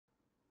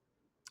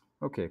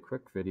Okay,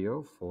 quick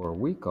video for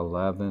week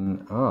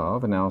 11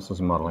 of Analysis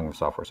and Modeling of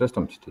Software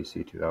Systems,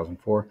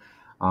 TC2004.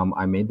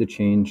 I made the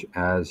change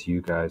as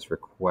you guys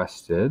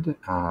requested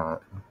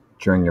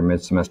during your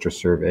mid-semester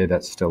survey.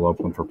 That's still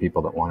open for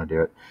people that want to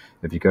do it.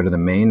 If you go to the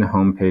main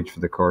homepage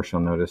for the course,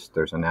 you'll notice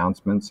there's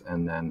announcements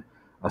and then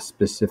a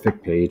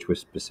specific page with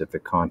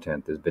specific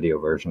content. This video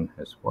version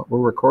is what we're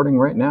recording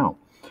right now.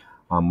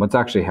 What's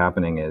actually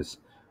happening is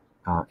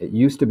it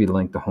used to be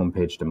linked the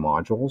homepage to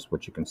modules,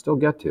 which you can still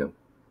get to.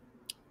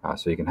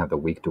 So you can have the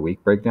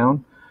week-to-week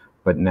breakdown.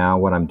 But now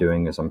what I'm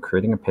doing is I'm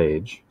creating a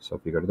page. So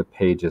if you go to the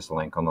pages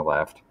link on the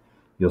left,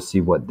 you'll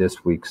see what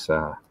this week's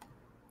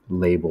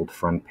labeled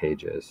front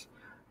page is.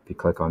 If you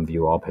click on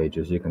View All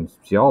Pages, you can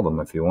see all of them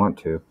if you want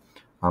to.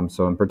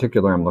 So in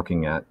particular, I'm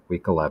looking at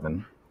week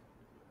 11.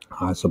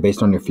 So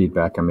based on your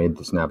feedback, I made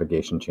this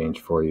navigation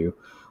change for you.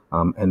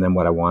 And then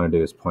what I want to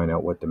do is point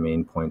out what the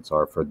main points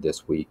are for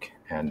this week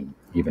and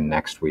even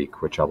next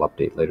week, which I'll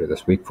update later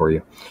this week for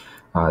you.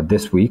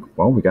 This week,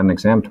 well, we got an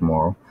exam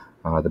tomorrow.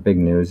 The big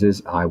news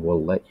is I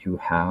will let you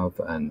have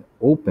an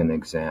open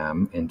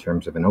exam in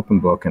terms of an open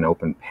book and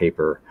open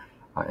paper.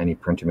 Any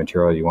printed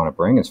material you want to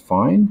bring is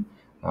fine.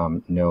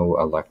 No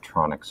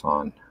electronics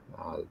on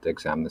the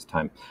exam this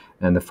time.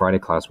 And the Friday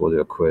class, we'll do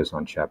a quiz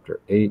on Chapter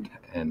 8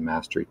 and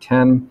Mastery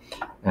 10.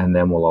 And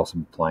then we'll also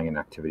be applying an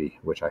activity,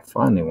 which I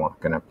finally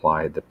going to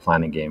apply the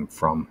planning game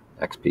from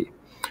XP.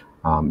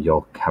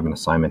 You'll have an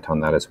assignment on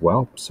that as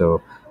well.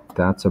 So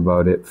that's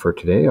about it for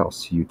today. I'll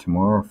see you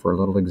tomorrow for a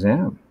little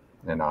exam,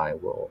 and I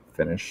will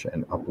finish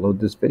and upload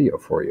this video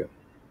for you.